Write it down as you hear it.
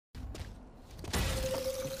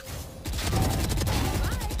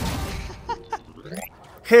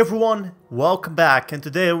Hey everyone, welcome back, and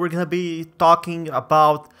today we're gonna be talking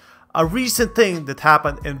about a recent thing that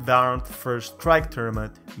happened in Valorant First Strike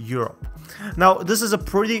Tournament Europe. Now, this is a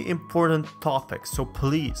pretty important topic, so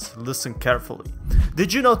please listen carefully.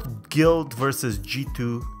 Did you know Guild versus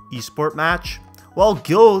G2 eSport match? Well,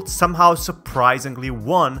 Guild somehow surprisingly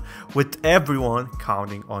won, with everyone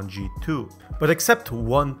counting on G2. But except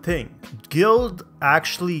one thing, Guild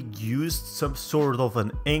actually used some sort of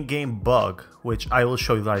an in-game bug, which I will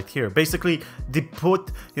show you right here. Basically, they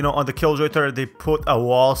put, on the Killjoy turret, they put a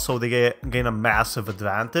wall so they gain a massive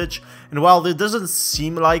advantage. And while it doesn't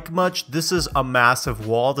seem like much, this is a massive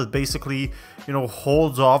wall that basically,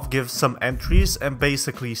 holds off, gives some entries, and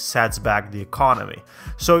basically sets back the economy.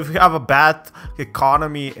 So if you have a bad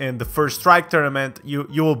economy in the first strike tournament, you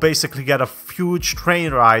will basically get a huge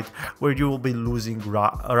train ride where you will be losing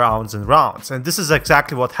rounds and rounds. And this is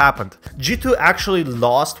exactly what happened. G2 actually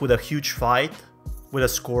lost with a huge fight with a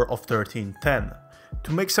score of 13-10.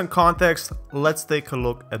 To make some context, let's take a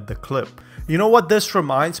look at the clip. You know what this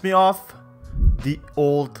reminds me of? The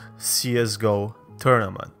old CSGO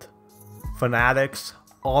tournament. Fanatics,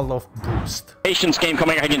 all of boost. Patience game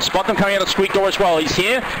coming. I can spot them coming out of Squeak door as well. He's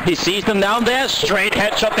here. He sees them down there. Straight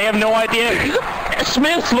headshot. They have no idea.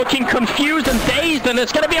 Smith looking confused and dazed, and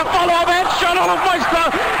it's going to be a follow-up headshot on a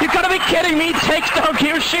Meister. You've got to be kidding me. Takes down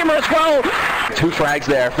Hiroshima as well. 2 frags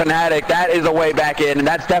there. Fnatic, that is a way back in, and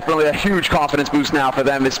that's definitely a huge confidence boost now for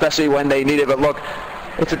them, especially when they need it. But look,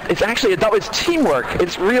 it's actually it's teamwork.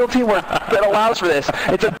 It's real teamwork that allows for this.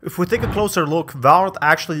 If we take a closer look, Valorant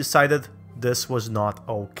actually decided this was not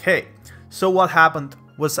okay. So what happened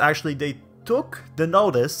was actually they took the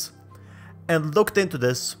notice and looked into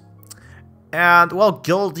this, and well,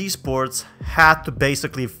 Guild Esports had to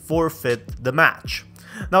basically forfeit the match.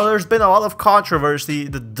 Now, there's been a lot of controversy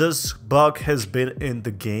that this bug has been in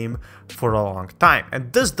the game for a long time,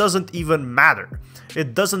 and this doesn't even matter.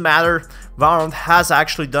 It doesn't matter. Valorant has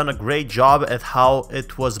actually done a great job at how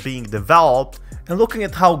it was being developed, and looking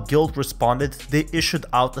at how Guild responded, they issued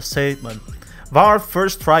out a statement. Valorant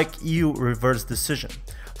First Strike EU reverse decision.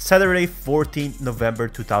 Saturday, 14 November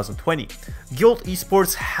 2020. Guild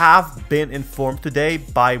Esports have been informed today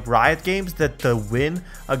by Riot Games that the win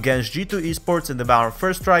against G2 Esports in the Valorant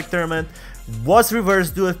First Strike tournament was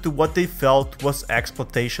reversed due to what they felt was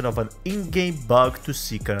exploitation of an in-game bug to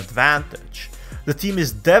seek an advantage. The team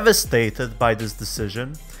is devastated by this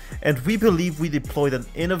decision, and we believe we deployed an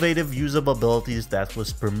innovative usable abilities that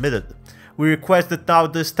was permitted. We request that now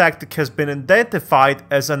this tactic has been identified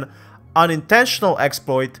as an unintentional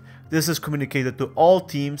exploit. This is communicated to all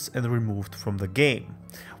teams and removed from the game.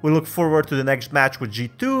 We look forward to the next match with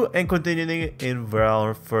G2 and continuing in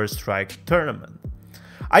Valorant First Strike tournament.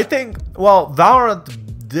 I think, well,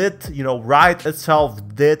 Valorant did, Riot itself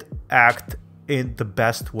did act in the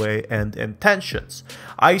best way and intentions.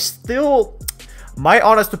 My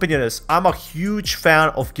honest opinion is, I'm a huge fan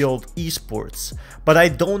of Guild Esports, but I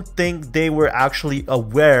don't think they were actually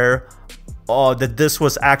aware that this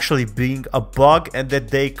was actually being a bug and that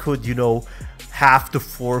they could, have to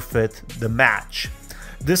forfeit the match.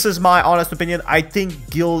 This is my honest opinion. I think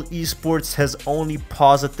Guild Esports has only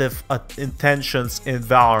positive intentions in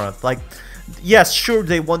Valorant. Like, yes, sure,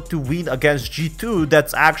 they want to win against G2.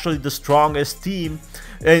 That's actually the strongest team.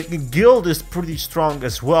 And Guild is pretty strong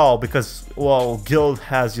as well because, well, Guild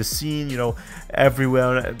has you seen,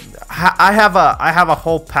 everywhere. I have a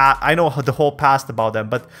whole past. I know the whole past about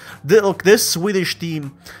them, but look, this Swedish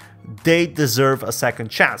team, they deserve a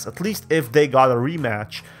second chance. At least if they got a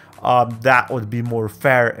rematch, that would be more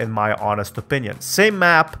fair in my honest opinion. Same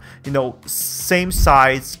map, same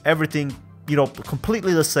sides, everything,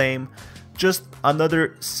 completely the same. Just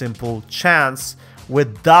another simple chance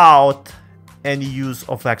without any use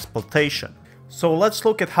of exploitation. So let's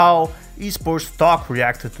look at how Esports Talk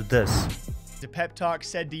reacted to this. The pep talk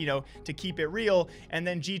said to keep it real, and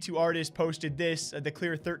then G2 Artist posted this, the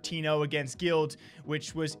clear 13-0 against Guild,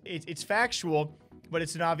 which was it's factual, but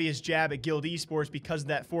it's an obvious jab at Guild Esports because of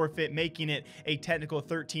that forfeit, making it a technical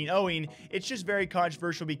 13-0ing. It's just very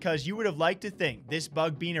controversial because you would have liked to think this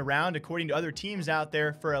bug being around, according to other teams out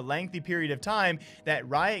there, for a lengthy period of time, that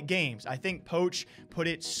Riot Games, I think Poach put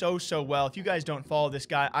it so well. If you guys don't follow this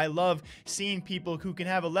guy, I love seeing people who can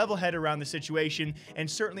have a level head around the situation and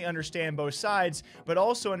certainly understand both sides, but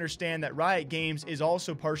also understand that Riot Games is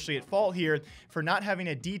also partially at fault here for not having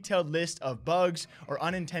a detailed list of bugs or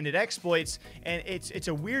unintended exploits. And it's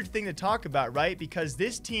a weird thing to talk about, right? Because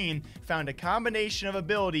this team found a combination of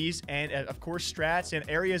abilities and, of course, strats and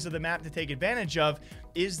areas of the map to take advantage of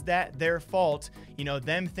is that their fault? You know,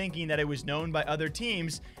 them thinking that it was known by other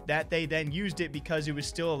teams, that they then used it because it was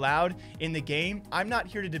still allowed in the game. I'm not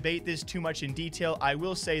here to debate this too much in detail. I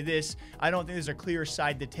will say this, I don't think there's a clear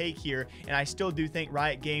side to take here, and I still do think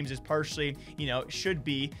Riot Games is partially, you know, should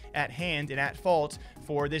be at hand and at fault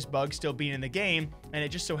for this bug still being in the game. And it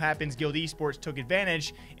just so happens Guild Esports took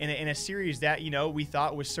advantage in a series that, you know, we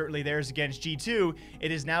thought was certainly theirs against G2.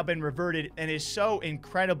 It has now been reverted, and is so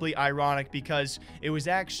incredibly ironic because it was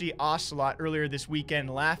actually Ocelot earlier this weekend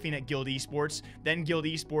laughing at Guild Esports. Then Guild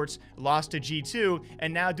Esports lost to G2,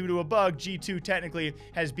 and now due to a bug, G2 technically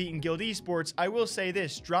has beaten Guild Esports. I will say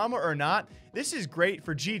this, drama or not, this is great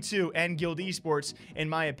for G2 and Guild Esports, in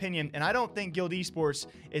my opinion, and I don't think Guild Esports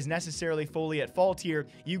is necessarily fully at fault here.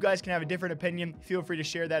 You guys can have a different opinion. Feel free to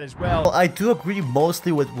share that as well. I do agree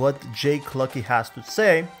mostly with what Jake Lucky has to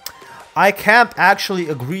say. I can't actually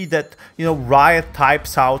agree that, you know, Riot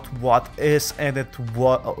types out what is and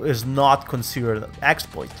what is not considered an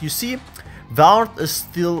exploit. You see, Valorant is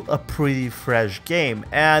still a pretty fresh game,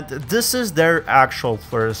 and this is their actual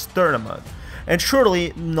first tournament. And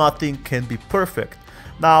surely nothing can be perfect.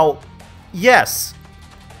 Now, yes,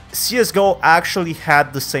 CSGO actually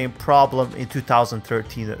had the same problem in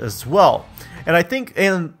 2013 as well. And I think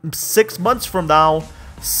in 6 months from now,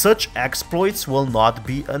 such exploits will not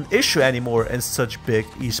be an issue anymore in such big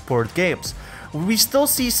esport games. We still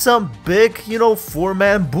see some big, you know,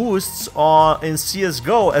 4-man boosts in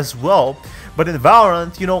CSGO as well. But in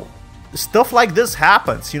Valorant, you know, stuff like this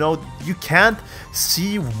happens. You know, you can't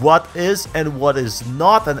see what is and what is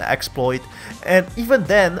not an exploit, and even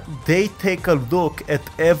then they take a look at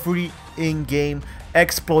every in-game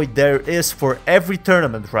exploit there is for every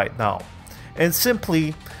tournament right now. And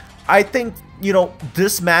simply, I think, you know,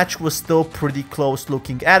 this match was still pretty close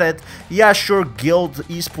looking at it. Yeah, sure, Guild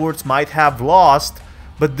Esports might have lost,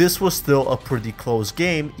 but this was still a pretty close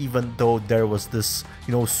game, even though there was this,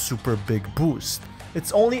 you know, super big boost.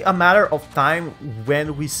 It's only a matter of time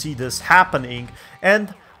when we see this happening,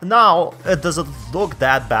 and now it doesn't look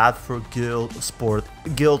that bad for Guild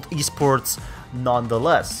Esports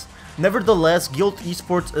nonetheless. Nevertheless, Guild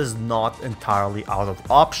Esports is not entirely out of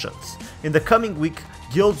options. In the coming week,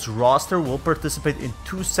 Guild's roster will participate in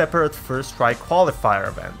 2 separate first strike qualifier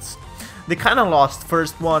events. They kinda lost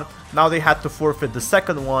first one, now they had to forfeit the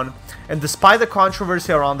second one, and despite the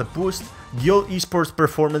controversy around the boost, Guild Esports'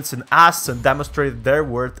 performance in Aston demonstrated their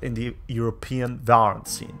worth in the European Valorant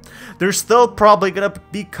scene. They're still probably gonna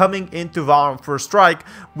be coming into Valorant First Strike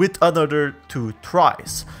with another 2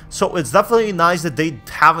 tries. So it's definitely nice that they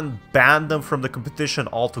haven't banned them from the competition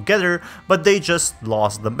altogether, but they just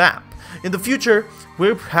lost the map. In the future,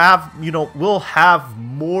 we'll have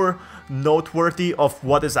more noteworthy of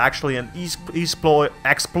what is actually an exploit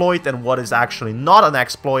and what is actually not an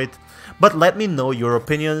exploit. But let me know your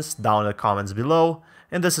opinions down in the comments below.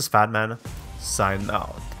 And this is Fatman, signing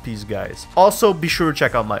out. Peace, guys. Also, be sure to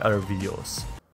check out my other videos.